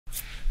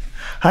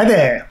Hi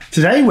there.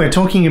 Today we're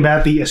talking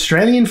about the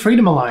Australian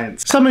Freedom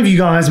Alliance. Some of you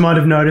guys might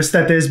have noticed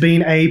that there's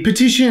been a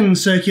petition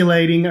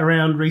circulating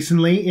around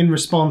recently in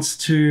response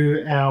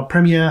to our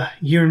Premier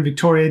here in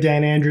Victoria,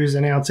 Dan Andrews,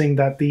 announcing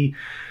that the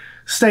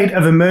state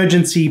of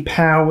emergency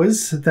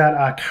powers that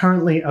are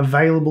currently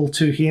available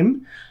to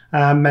him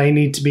may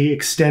need to be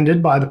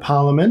extended by the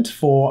Parliament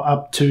for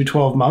up to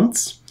 12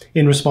 months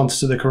in response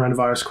to the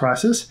coronavirus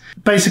crisis.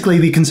 Basically,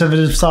 the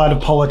Conservative side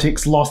of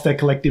politics lost their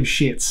collective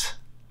shits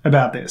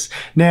about this.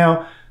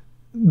 Now,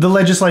 the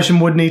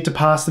legislation would need to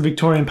pass the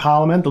Victorian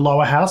Parliament, the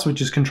lower house,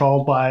 which is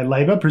controlled by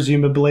Labor,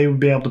 presumably would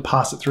be able to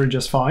pass it through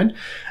just fine.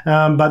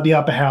 But the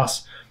upper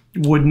house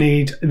would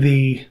need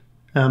the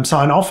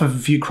sign off of a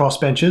few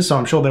crossbenchers, so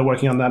I'm sure they're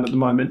working on that at the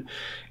moment.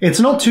 It's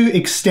not to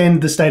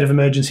extend the state of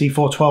emergency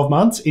for 12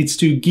 months, it's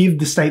to give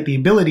the state the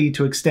ability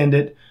to extend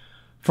it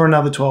for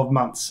another 12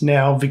 months.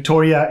 Now,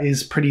 Victoria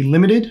is pretty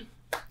limited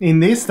in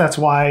this. That's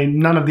why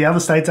none of the other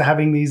states are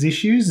having these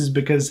issues, is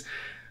because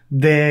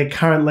their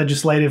current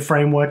legislative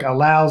framework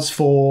allows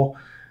for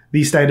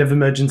the state of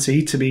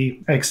emergency to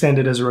be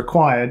extended as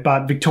required,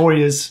 but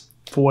Victoria's,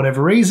 for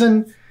whatever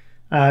reason,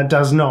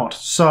 does not.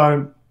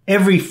 So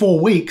every 4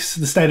 weeks,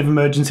 the state of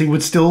emergency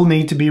would still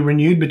need to be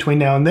renewed between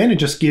now and then. It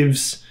just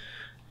gives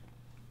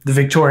the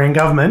Victorian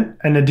government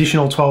an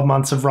additional 12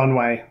 months of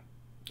runway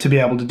to be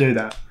able to do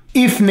that,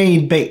 if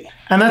need be.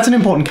 And that's an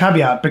important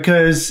caveat,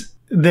 because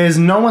there's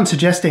no one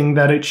suggesting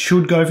that it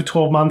should go for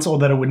 12 months or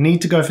that it would need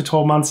to go for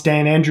 12 months.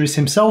 Dan Andrews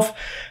himself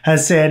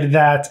has said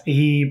that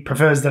he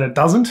prefers that it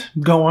doesn't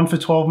go on for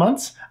 12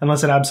 months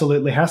unless it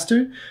absolutely has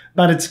to.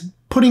 But it's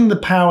putting the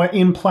power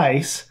in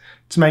place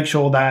to make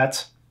sure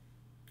that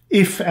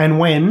if and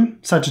when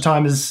such a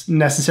time is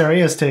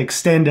necessary as to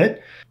extend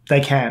it,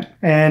 they can.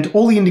 And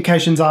all the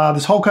indications are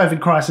this whole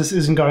COVID crisis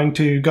isn't going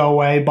to go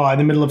away by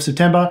the middle of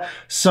September,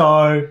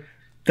 so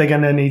they're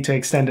going to need to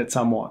extend it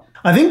somewhat.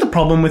 I think the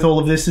problem with all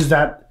of this is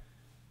that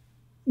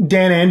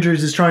Dan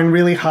Andrews is trying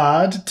really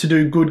hard to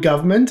do good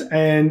government,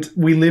 and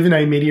we live in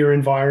a media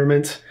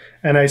environment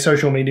and a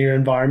social media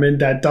environment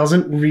that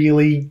doesn't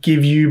really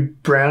give you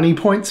brownie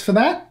points for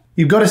that.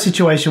 You've got a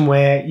situation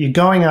where you're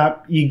going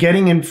up, you're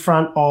getting in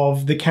front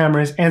of the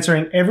cameras,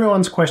 answering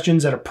everyone's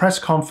questions at a press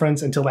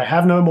conference until they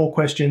have no more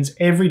questions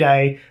every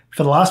day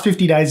for the last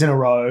 50 days in a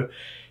row,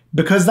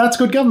 because that's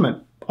good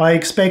government. I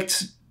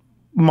expect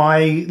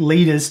my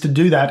leaders to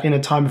do that in a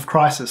time of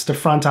crisis, to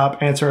front up,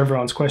 answer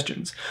everyone's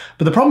questions.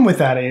 But the problem with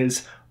that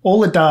is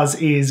all it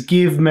does is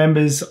give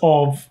members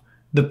of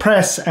the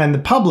press and the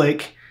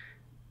public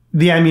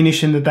the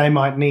ammunition that they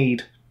might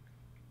need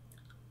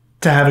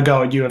to have a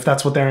go at you if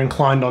that's what they're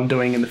inclined on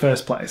doing in the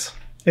first place.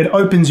 It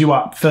opens you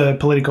up for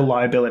political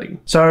liability.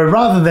 So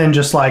rather than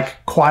just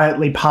like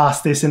quietly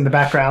pass this in the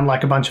background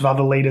like a bunch of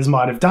other leaders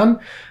might have done,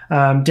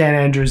 Dan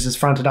Andrews has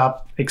fronted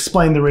up,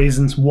 explained the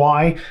reasons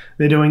why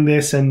they're doing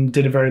this, and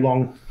did a very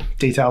long,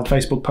 detailed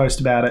Facebook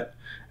post about it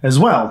as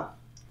well.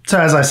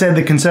 So as I said,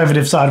 the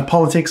Conservative side of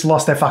politics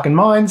lost their fucking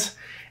minds,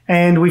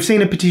 and we've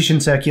seen a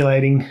petition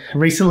circulating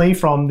recently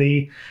from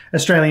the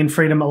Australian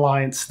Freedom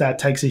Alliance that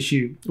takes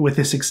issue with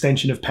this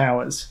extension of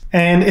powers.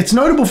 And it's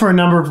notable for a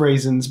number of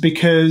reasons,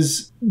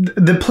 because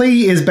the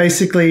plea is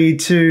basically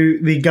to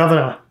the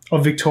Governor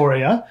of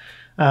Victoria,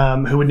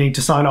 who would need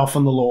to sign off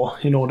on the law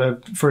in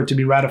order for it to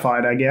be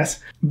ratified, I guess.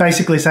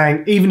 Basically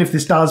saying, even if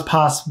this does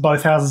pass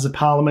both houses of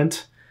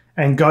Parliament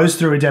and goes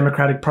through a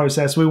democratic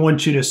process, we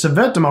want you to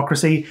subvert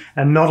democracy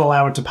and not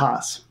allow it to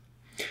pass.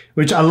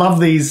 Which I love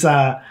these,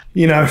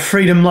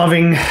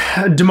 freedom-loving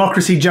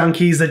democracy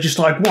junkies that just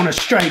like want a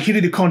straight hit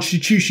of the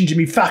Constitution to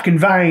me fucking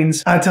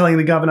veins, telling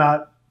the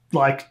governor,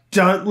 like,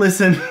 don't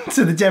listen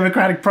to the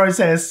democratic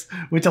process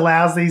which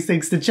allows these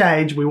things to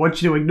change. We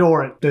want you to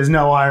ignore it. There's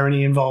no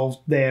irony involved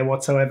there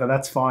whatsoever.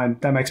 That's fine.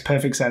 That makes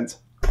perfect sense.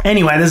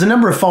 Anyway, there's a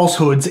number of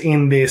falsehoods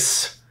in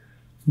this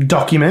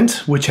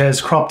document which has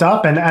cropped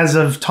up, and as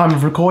of time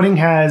of recording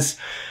has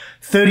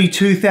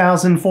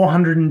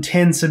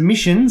 32,410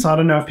 submissions. I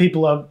don't know if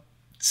people are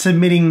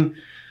submitting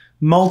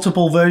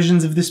multiple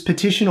versions of this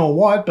petition or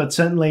what, but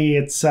certainly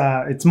it's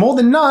more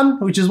than none,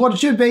 which is what it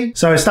should be.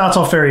 So it starts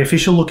off very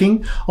official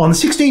looking. On the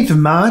 16th of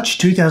March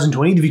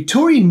 2020, the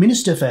Victorian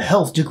Minister for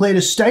Health declared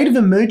a state of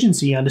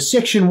emergency under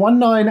Section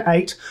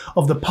 198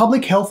 of the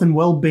Public Health and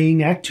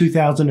Wellbeing Act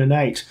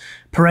 2008,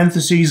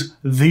 parentheses,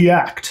 the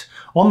Act,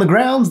 on the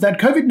grounds that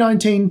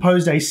COVID-19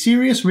 posed a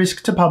serious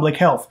risk to public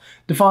health,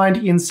 defined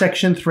in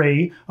Section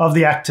 3 of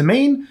the Act to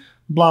mean,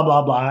 blah,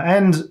 blah, blah.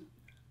 And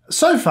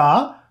so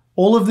far,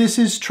 all of this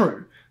is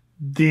true.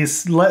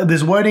 This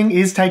wording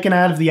is taken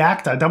out of the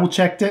Act. I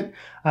double-checked it.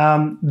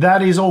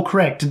 That is all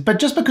correct. But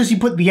just because you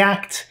put the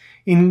Act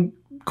in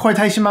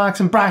quotation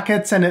marks and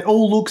brackets and it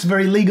all looks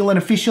very legal and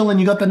official and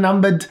you got the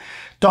numbered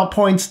dot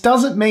points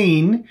doesn't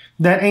mean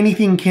that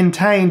anything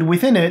contained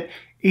within it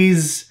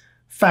is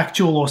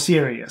factual or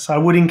serious. I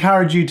would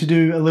encourage you to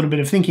do a little bit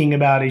of thinking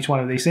about each one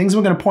of these things.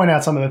 We're going to point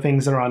out some of the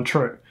things that are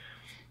untrue.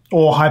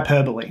 or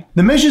hyperbole.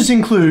 The measures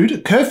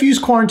include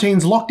curfews,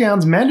 quarantines,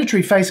 lockdowns,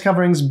 mandatory face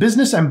coverings,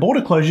 business and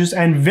border closures,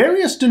 and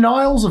various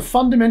denials of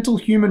fundamental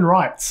human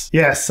rights.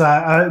 Yes,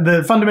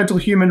 the fundamental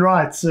human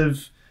rights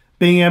of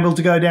being able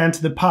to go down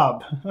to the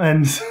pub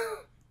and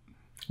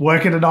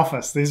work at an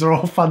office. These are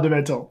all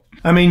fundamental.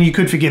 I mean, you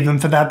could forgive them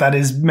for that. That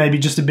is maybe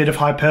just a bit of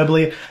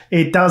hyperbole.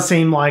 It does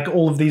seem like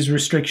all of these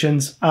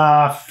restrictions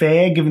are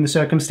fair given the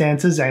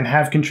circumstances and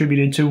have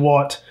contributed to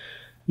what,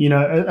 you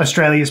know,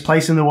 Australia's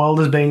place in the world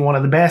as being one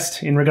of the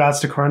best in regards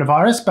to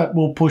coronavirus, but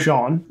we'll push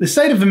on. The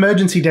state of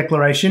emergency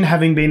declaration,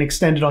 having been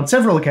extended on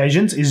several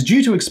occasions, is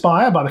due to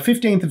expire by the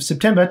 15th of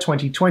September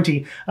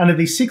 2020 under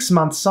the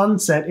 6-month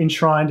sunset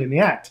enshrined in the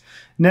Act.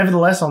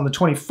 Nevertheless, on the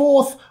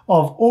 24th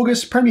of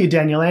August, Premier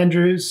Daniel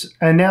Andrews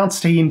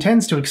announced he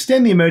intends to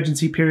extend the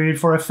emergency period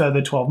for a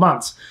further 12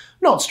 months.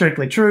 Not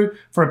strictly true,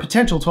 for a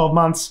potential 12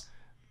 months,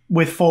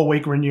 with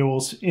 4-week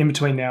renewals in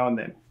between now and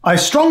then. I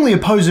strongly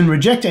oppose and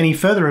reject any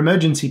further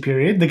emergency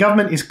period. The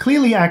government is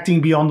clearly acting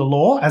beyond the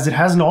law, as it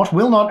has not,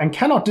 will not, and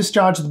cannot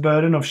discharge the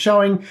burden of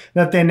showing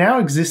that there now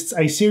exists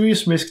a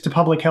serious risk to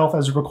public health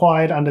as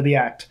required under the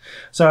Act.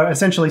 So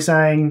essentially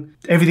saying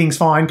everything's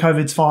fine,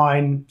 COVID's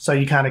fine, so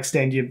you can't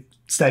extend your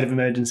state of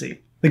emergency.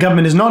 The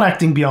government is not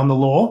acting beyond the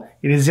law,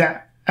 it is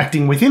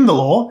acting within the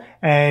law,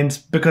 and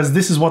because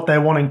this is what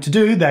they're wanting to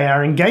do, they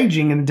are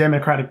engaging in the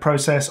democratic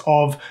process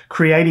of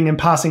creating and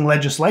passing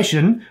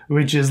legislation,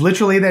 which is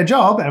literally their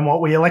job and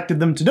what we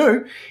elected them to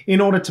do, in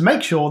order to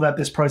make sure that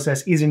this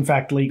process is in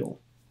fact legal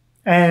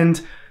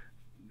and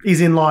is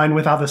in line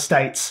with other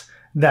states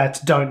that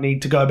don't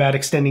need to go about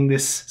extending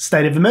this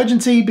state of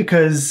emergency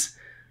because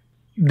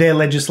their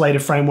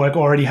legislative framework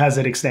already has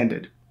it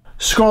extended.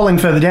 Scrolling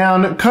further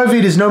down,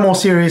 COVID is no more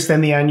serious than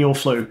the annual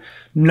flu.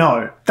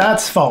 No,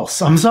 that's false.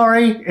 I'm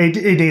sorry, it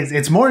is.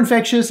 It's more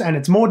infectious and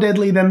it's more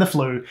deadly than the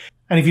flu.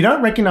 And if you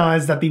don't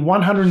recognize that the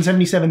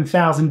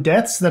 177,000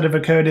 deaths that have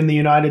occurred in the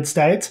United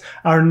States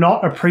are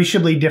not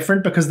appreciably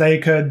different because they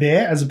occurred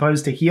there as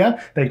opposed to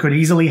here, they could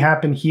easily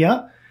happen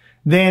here,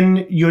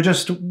 then you're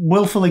just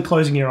willfully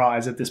closing your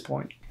eyes at this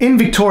point. In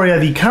Victoria,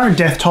 the current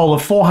death toll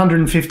of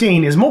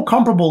 415 is more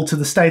comparable to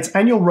the state's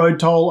annual road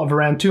toll of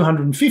around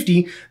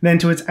 250 than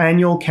to its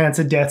annual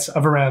cancer deaths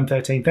of around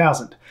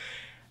 13,000.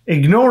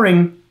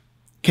 Ignoring,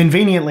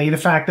 conveniently, the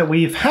fact that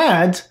we've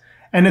had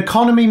an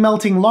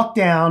economy-melting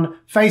lockdown,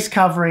 face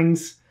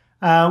coverings,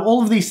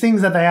 all of these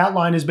things that they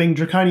outline as being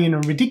draconian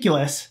and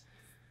ridiculous,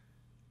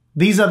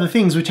 these are the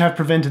things which have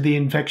prevented the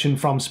infection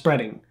from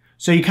spreading.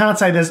 So you can't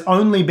say there's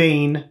only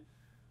been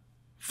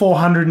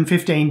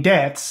 415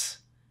 deaths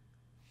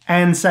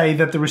and say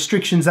that the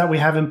restrictions that we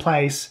have in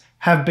place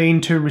have been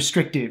too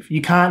restrictive.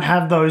 You can't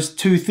have those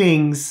two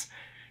things.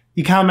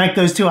 You can't make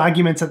those two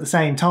arguments at the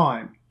same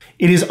time.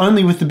 It is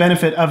only with the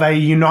benefit of a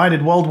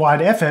united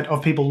worldwide effort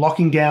of people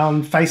locking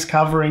down, face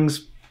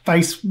coverings,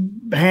 face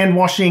hand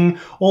washing,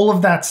 all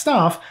of that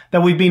stuff,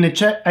 that we've been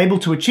able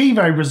to achieve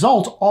a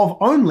result of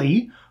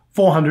only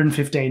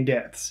 415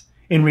 deaths.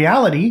 In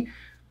reality,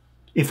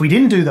 if we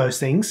didn't do those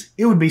things,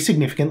 it would be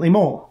significantly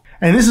more.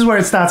 And this is where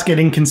it starts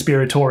getting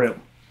conspiratorial.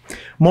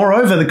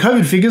 Moreover, the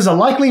COVID figures are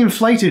likely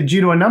inflated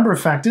due to a number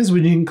of factors,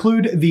 which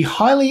include the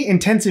highly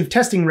intensive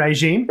testing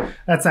regime.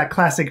 That's that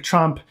classic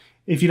Trump,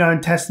 if you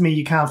don't test me,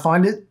 you can't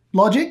find it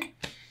logic.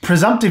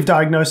 Presumptive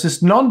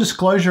diagnosis,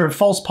 non-disclosure of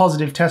false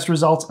positive test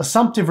results,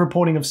 assumptive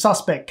reporting of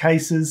suspect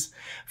cases,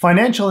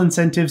 financial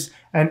incentives,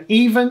 and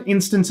even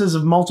instances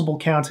of multiple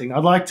counting.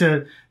 I'd like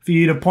for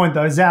you to point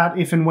those out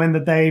if and when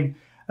that they've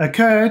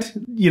occurred.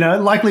 You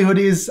know, likelihood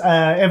is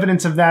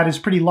evidence of that is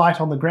pretty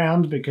light on the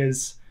ground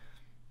because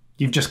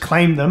you've just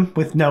claimed them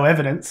with no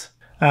evidence.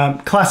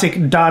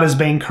 Classic data's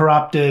being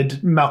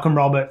corrupted, Malcolm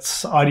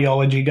Roberts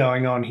ideology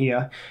going on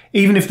here.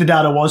 Even if the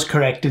data was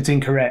correct, it's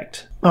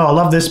incorrect. Oh, I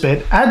love this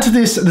bit. Add to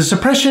this the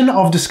suppression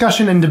of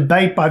discussion and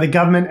debate by the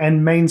government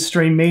and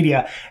mainstream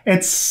media.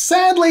 It's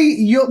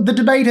sadly, the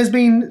debate has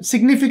been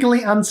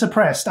significantly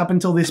unsuppressed up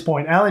until this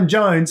point. Alan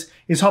Jones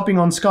is hopping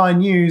on Sky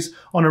News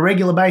on a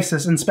regular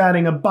basis and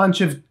spouting a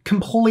bunch of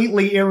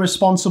completely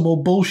irresponsible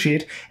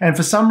bullshit, and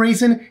for some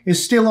reason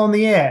is still on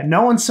the air.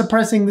 No one's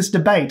suppressing this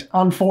debate,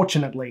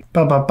 unfortunately.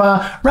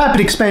 Rapid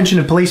expansion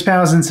of police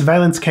powers and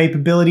surveillance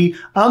capability,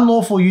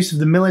 unlawful use of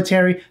the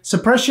military,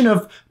 suppression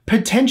of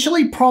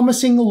potentially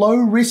promising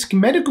low-risk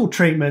medical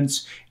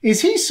treatments.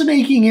 Is he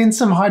sneaking in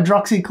some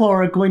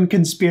hydroxychloroquine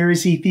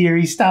conspiracy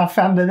theory stuff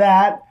under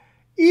that?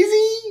 Is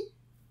he?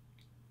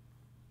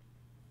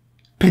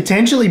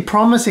 Potentially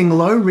promising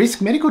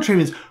low-risk medical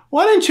treatments.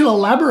 Why don't you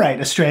elaborate,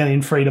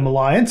 Australian Freedom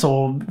Alliance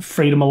or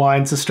Freedom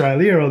Alliance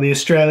Australia or the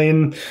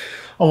Australian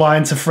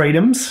Alliance of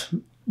Freedoms,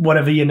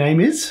 whatever your name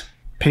is,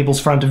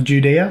 People's Front of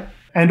Judea.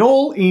 And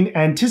all in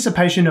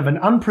anticipation of an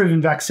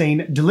unproven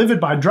vaccine delivered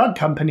by drug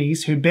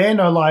companies who bear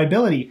no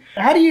liability.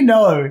 How do you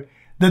know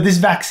that this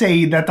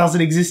vaccine that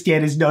doesn't exist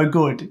yet is no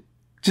good?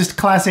 Just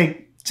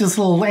classic, just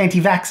little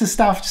anti-vaxxer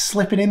stuff, just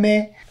slip it in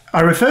there.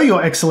 I refer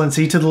your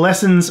excellency to the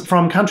lessons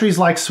from countries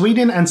like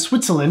Sweden and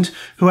Switzerland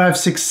who have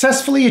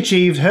successfully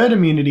achieved herd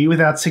immunity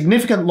without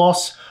significant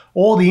loss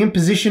or the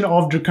imposition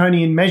of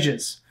draconian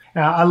measures.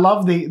 I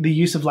love the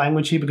use of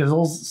language here because it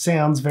all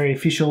sounds very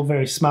official,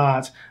 very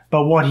smart,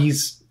 but what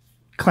he's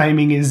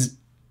claiming is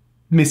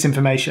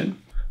misinformation.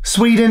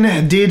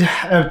 Sweden did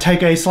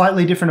take a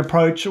slightly different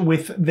approach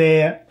with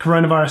their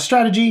coronavirus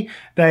strategy.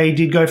 They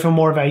did go for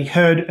more of a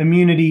herd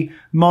immunity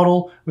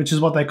model, which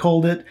is what they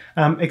called it,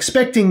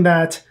 expecting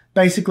that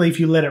basically if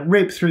you let it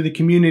rip through the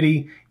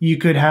community, you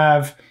could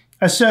have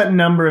a certain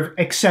number of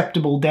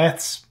acceptable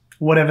deaths,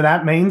 whatever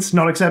that means.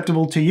 Not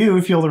acceptable to you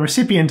if you're the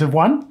recipient of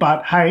one,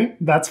 but hey,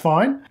 that's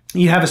fine.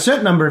 You'd have a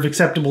certain number of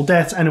acceptable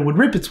deaths and it would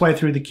rip its way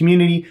through the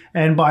community,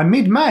 and by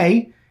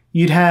mid-May,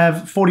 you'd have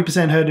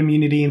 40% herd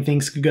immunity and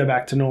things could go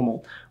back to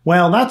normal.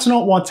 Well, that's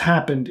not what's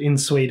happened in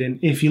Sweden.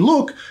 If you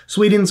look,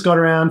 Sweden's got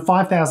around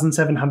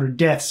 5,700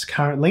 deaths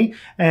currently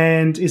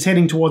and is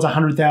heading towards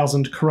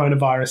 100,000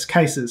 coronavirus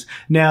cases.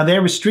 Now,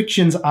 their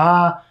restrictions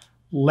are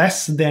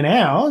less than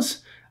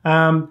ours,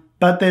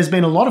 but there's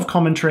been a lot of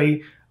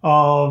commentary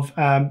of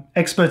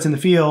experts in the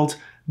field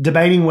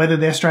debating whether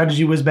their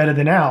strategy was better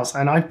than ours.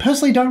 And I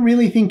personally don't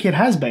really think it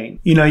has been.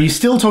 You know, you're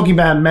still talking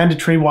about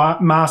mandatory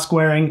mask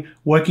wearing,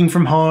 working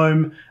from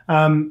home,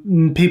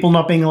 people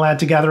not being allowed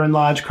to gather in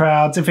large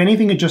crowds. If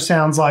anything, it just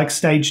sounds like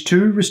stage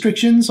 2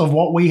 restrictions of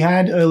what we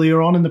had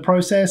earlier on in the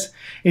process.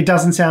 It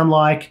doesn't sound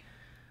like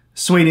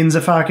Sweden's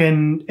a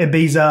fucking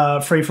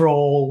Ibiza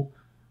free-for-all.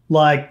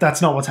 Like,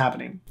 that's not what's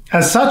happening.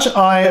 As such,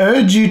 I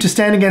urge you to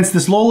stand against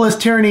this lawless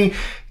tyranny.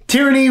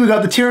 We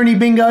got the tyranny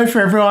bingo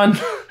for everyone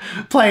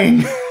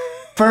playing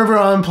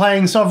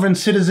sovereign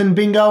citizen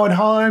bingo at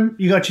home.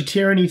 You got your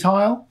tyranny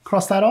tile.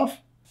 Cross that off.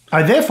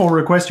 I therefore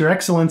request your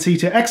excellency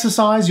to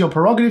exercise your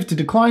prerogative to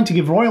decline to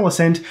give royal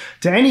assent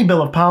to any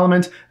bill of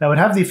parliament that would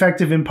have the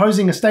effect of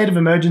imposing a state of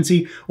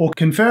emergency or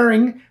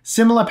conferring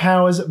similar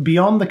powers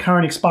beyond the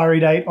current expiry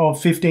date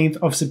of 15th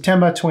of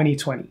September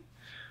 2020.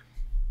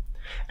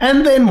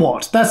 And then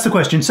what? That's the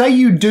question. Say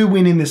you do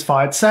win in this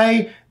fight.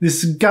 Say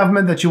this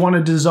government that you want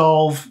to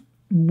dissolve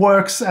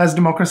works as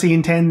democracy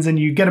intends and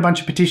you get a bunch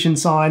of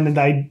petitions signed and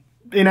they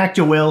enact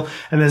your will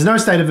and there's no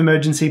state of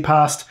emergency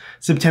past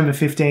September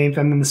 15th,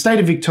 and then the state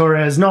of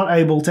Victoria is not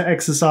able to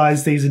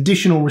exercise these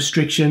additional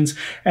restrictions.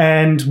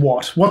 And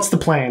what? What's the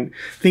plan?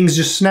 Things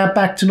just snap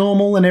back to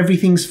normal and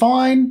everything's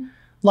fine?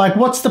 Like,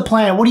 what's the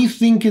plan? What do you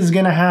think is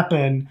going to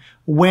happen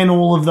when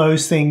all of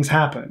those things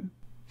happen?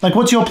 Like,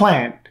 what's your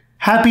plan?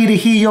 Happy to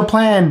hear your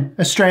plan,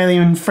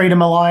 Australian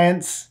Freedom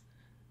Alliance.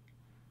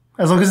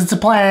 As long as it's a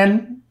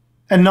plan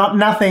and not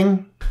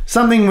nothing.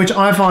 Something which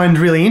I find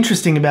really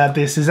interesting about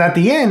this is at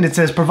the end it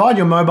says provide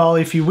your mobile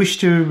if you wish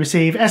to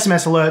receive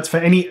SMS alerts for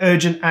any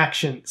urgent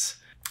actions.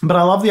 But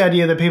I love the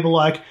idea that people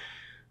are like,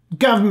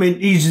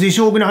 government is this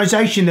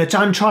organisation that's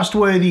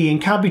untrustworthy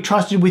and can't be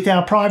trusted with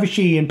our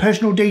privacy and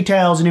personal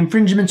details and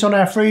infringements on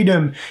our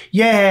freedom.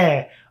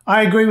 Yeah,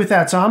 I agree with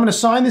that. So I'm going to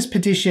sign this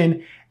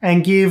petition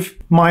and give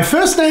my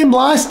first name,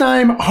 last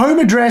name, home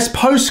address,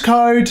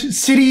 postcode,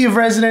 city of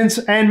residence,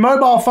 and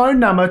mobile phone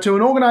number to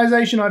an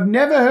organisation I've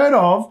never heard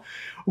of,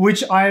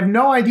 which I have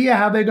no idea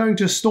how they're going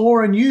to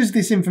store and use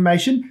this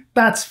information.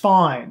 That's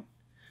fine.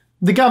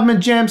 The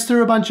government jams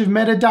through a bunch of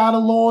metadata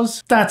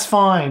laws. That's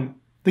fine.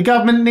 The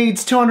government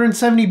needs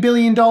 $270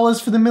 billion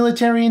for the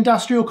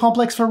military-industrial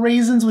complex for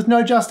reasons with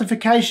no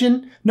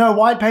justification. No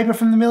white paper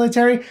from the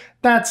military.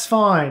 That's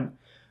fine.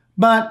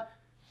 But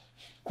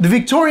the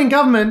Victorian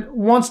government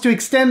wants to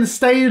extend the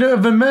state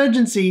of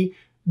emergency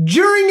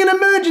during an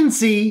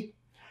emergency,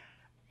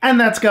 and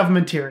that's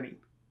government tyranny.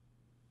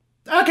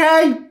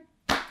 Okay,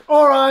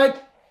 all right.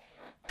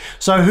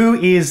 So who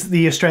is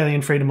the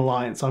Australian Freedom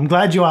Alliance? I'm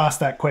glad you asked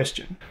that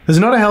question. There's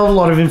not a hell of a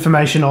lot of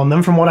information on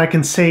them. From what I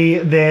can see,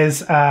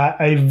 there's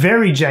a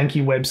very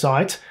janky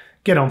website.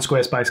 Get on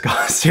Squarespace,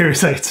 guys.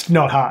 Seriously, it's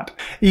not hard.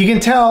 You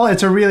can tell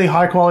it's a really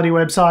high quality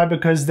website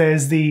because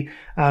there's the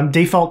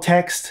default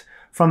text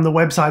from the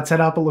website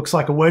setup. It looks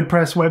like a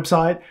WordPress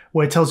website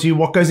where it tells you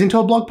what goes into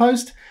a blog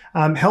post.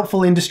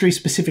 Helpful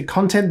industry-specific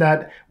content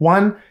that,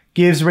 1,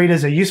 gives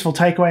readers a useful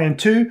takeaway, and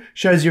 2,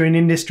 shows you're an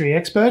industry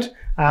expert.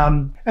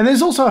 And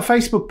there's also a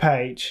Facebook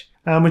page,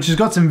 which has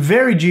got some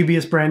very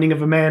dubious branding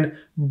of a man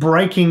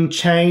breaking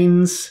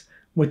chains,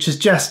 which is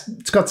just,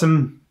 it's got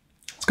some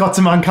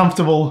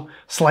uncomfortable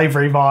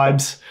slavery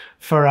vibes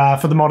for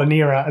the modern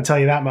era, I'll tell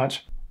you that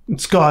much.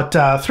 It's got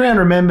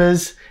 300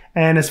 members,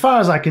 and as far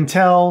as I can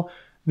tell,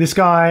 this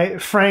guy,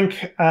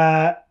 Frank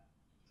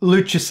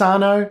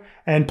Lucisano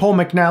and Paul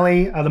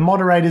McNally are the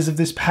moderators of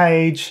this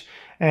page,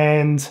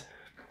 and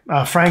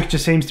Frank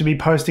just seems to be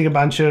posting a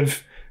bunch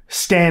of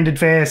standard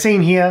fare.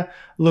 Seen here,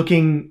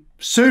 looking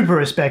super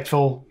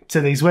respectful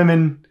to these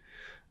women.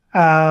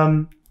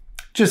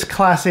 Just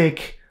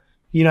classic,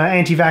 you know,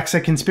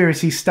 anti-vaxxer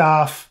conspiracy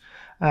stuff,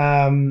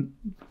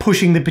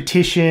 pushing the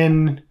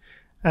petition,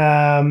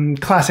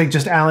 classic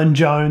just Alan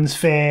Jones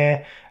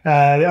fare.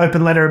 The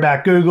open letter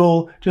about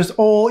Google, just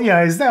all, you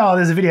know,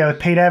 there's a video with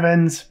Pete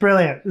Evans.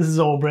 Brilliant. This is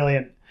all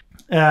brilliant.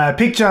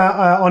 Picture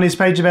on his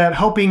page about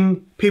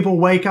helping people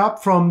wake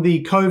up from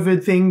the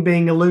COVID thing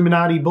being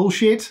Illuminati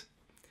bullshit.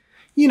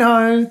 You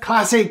know,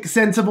 classic,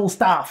 sensible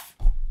stuff.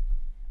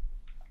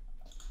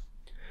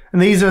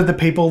 And these are the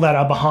people that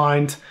are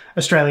behind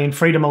Australian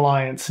Freedom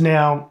Alliance.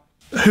 Now,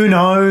 who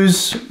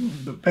knows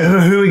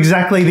who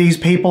exactly these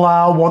people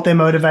are, what their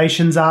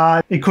motivations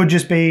are. It could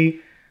just be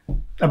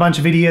a bunch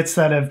of idiots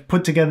that have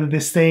put together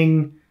this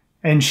thing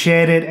and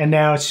shared it, and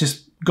now it's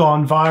just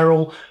gone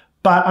viral.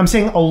 But I'm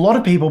seeing a lot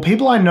of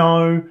people I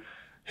know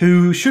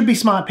who should be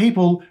smart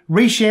people,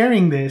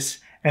 resharing this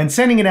and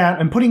sending it out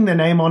and putting their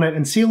name on it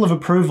and seal of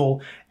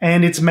approval.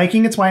 And it's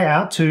making its way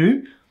out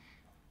to,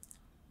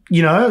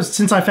 you know,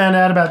 since I found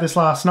out about this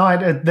last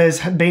night, there's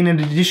been an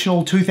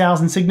additional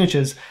 2,000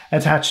 signatures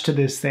attached to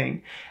this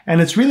thing.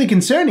 And it's really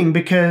concerning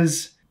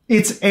because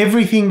it's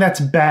everything that's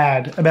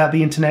bad about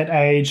the internet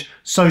age,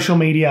 social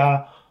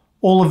media,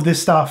 all of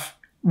this stuff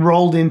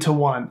rolled into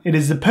one. It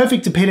is the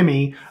perfect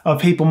epitome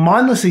of people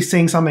mindlessly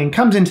seeing something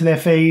comes into their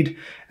feed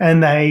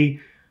and they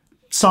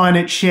sign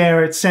it,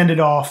 share it, send it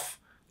off.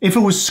 If it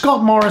was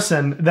Scott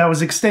Morrison that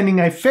was extending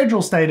a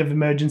federal state of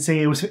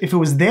emergency, if it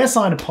was their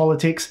side of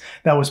politics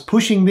that was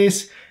pushing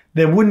this,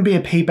 there wouldn't be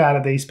a peep out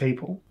of these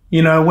people.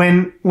 You know,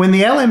 when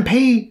the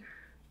LNP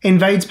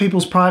invades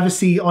people's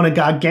privacy on a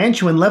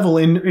gargantuan level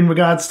in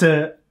regards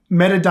to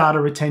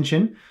metadata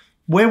retention,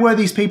 where were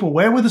these people?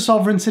 Where were the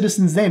sovereign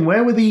citizens then?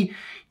 Where were the,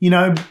 you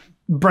know,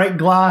 break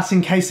glass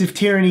in case of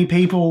tyranny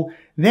people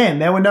then?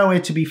 They were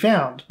nowhere to be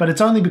found. But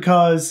it's only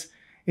because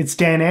it's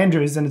Dan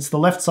Andrews and it's the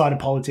left side of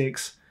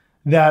politics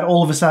that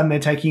all of a sudden they're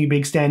taking a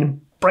big stand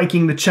and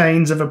breaking the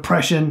chains of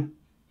oppression.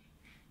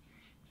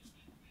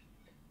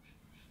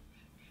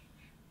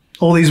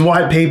 All these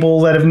white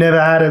people that have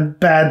never had a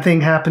bad thing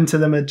happen to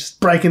them are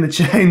just breaking the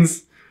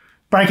chains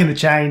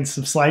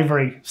of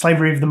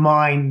slavery of the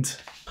mind.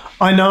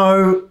 I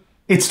know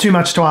it's too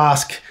much to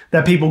ask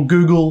that people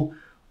Google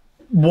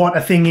what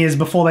a thing is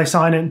before they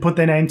sign it and put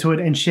their name to it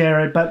and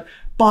share it, but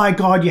by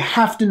God, you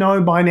have to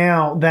know by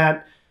now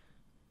that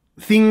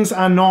things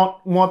are not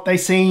what they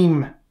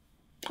seem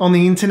on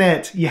the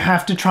internet. You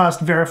have to trust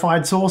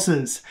verified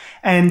sources.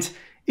 And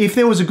if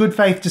there was a good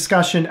faith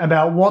discussion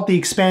about what the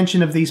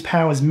expansion of these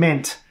powers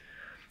meant,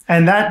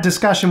 and that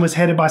discussion was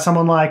headed by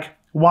someone like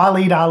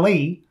Waleed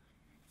Ali,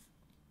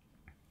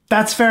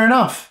 that's fair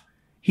enough.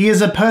 He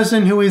is a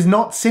person who is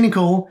not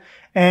cynical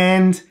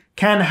and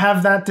can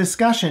have that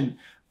discussion.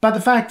 But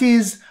the fact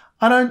is,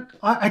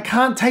 I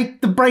can't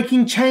take the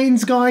breaking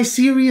chains guy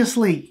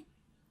seriously.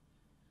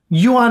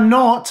 You are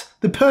not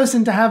the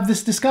person to have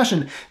this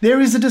discussion.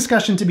 There is a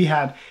discussion to be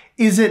had.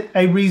 Is it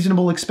a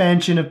reasonable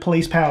expansion of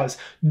police powers?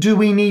 Do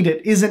we need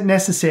it? Is it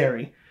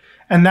necessary?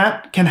 And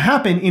that can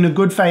happen in a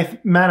good faith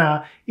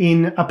manner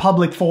in a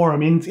public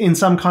forum, in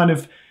some kind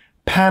of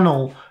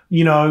panel,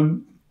 you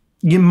know,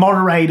 you're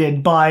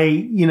moderated by,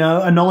 you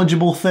know, a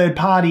knowledgeable third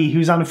party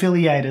who's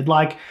unaffiliated.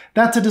 Like,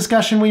 that's a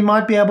discussion we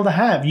might be able to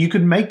have. You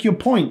could make your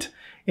point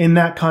in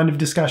that kind of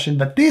discussion.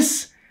 But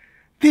this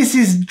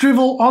is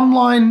drivel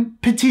online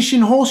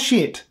petition horse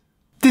shit.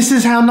 This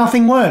is how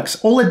nothing works.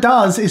 All it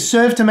does is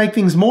serve to make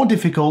things more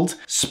difficult,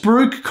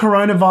 spruik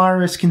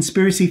coronavirus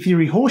conspiracy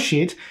theory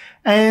horseshit,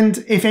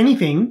 and if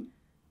anything,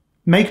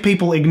 make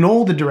people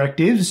ignore the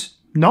directives,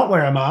 not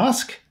wear a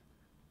mask,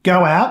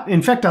 go out,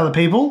 infect other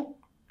people,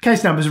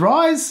 case numbers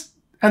rise,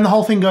 and the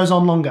whole thing goes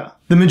on longer.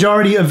 The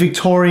majority of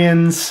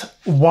Victorians,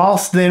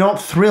 whilst they're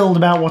not thrilled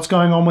about what's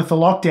going on with the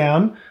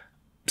lockdown,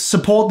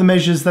 support the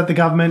measures that the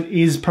government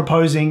is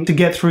proposing to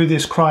get through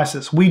this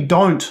crisis. We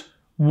don't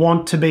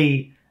want to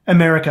be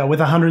America with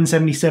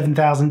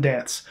 177,000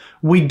 deaths.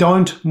 We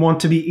don't want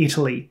to be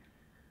Italy.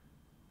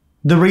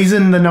 The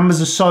reason the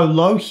numbers are so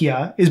low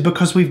here is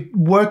because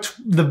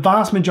the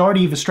vast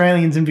majority of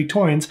Australians and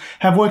Victorians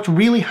have worked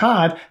really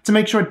hard to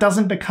make sure it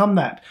doesn't become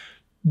that.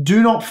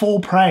 Do not fall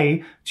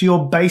prey to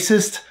your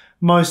basest,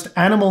 most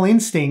animal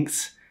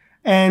instincts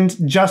and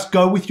just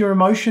go with your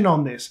emotion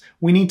on this.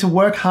 We need to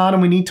work hard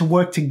and we need to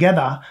work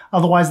together.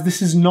 Otherwise,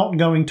 this is not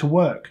going to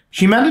work.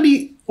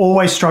 Humanity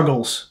always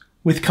struggles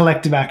with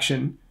collective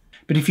action.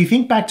 But if you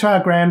think back to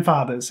our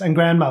grandfathers and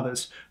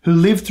grandmothers who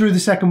lived through the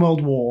Second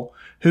World War,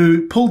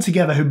 who pulled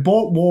together, who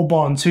bought war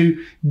bonds, who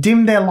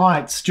dimmed their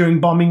lights during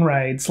bombing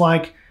raids,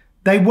 like,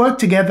 they worked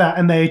together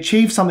and they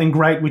achieved something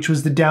great, which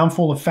was the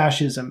downfall of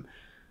fascism.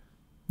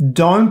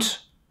 Don't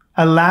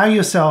allow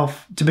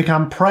yourself to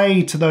become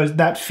prey to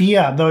that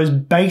fear, those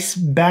base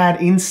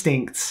bad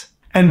instincts,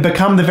 and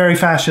become the very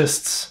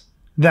fascists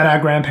that our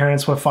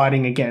grandparents were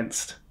fighting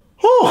against.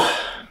 Whew.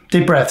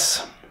 Deep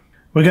breaths.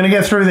 We're going to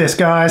get through this,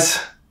 guys.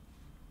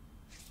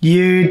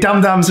 You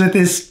dum-dums with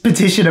this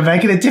petition are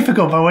making it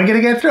difficult, but we're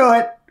going to get through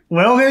it.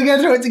 We're all going to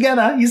get through it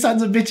together, you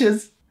sons of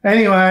bitches.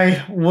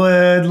 Anyway,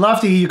 would love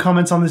to hear your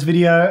comments on this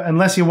video,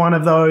 unless you're one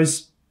of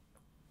those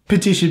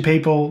petition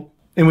people,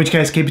 in which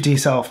case keep it to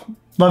yourself.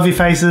 Love your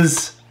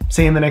faces.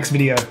 See you in the next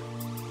video.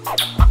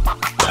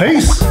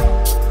 Peace.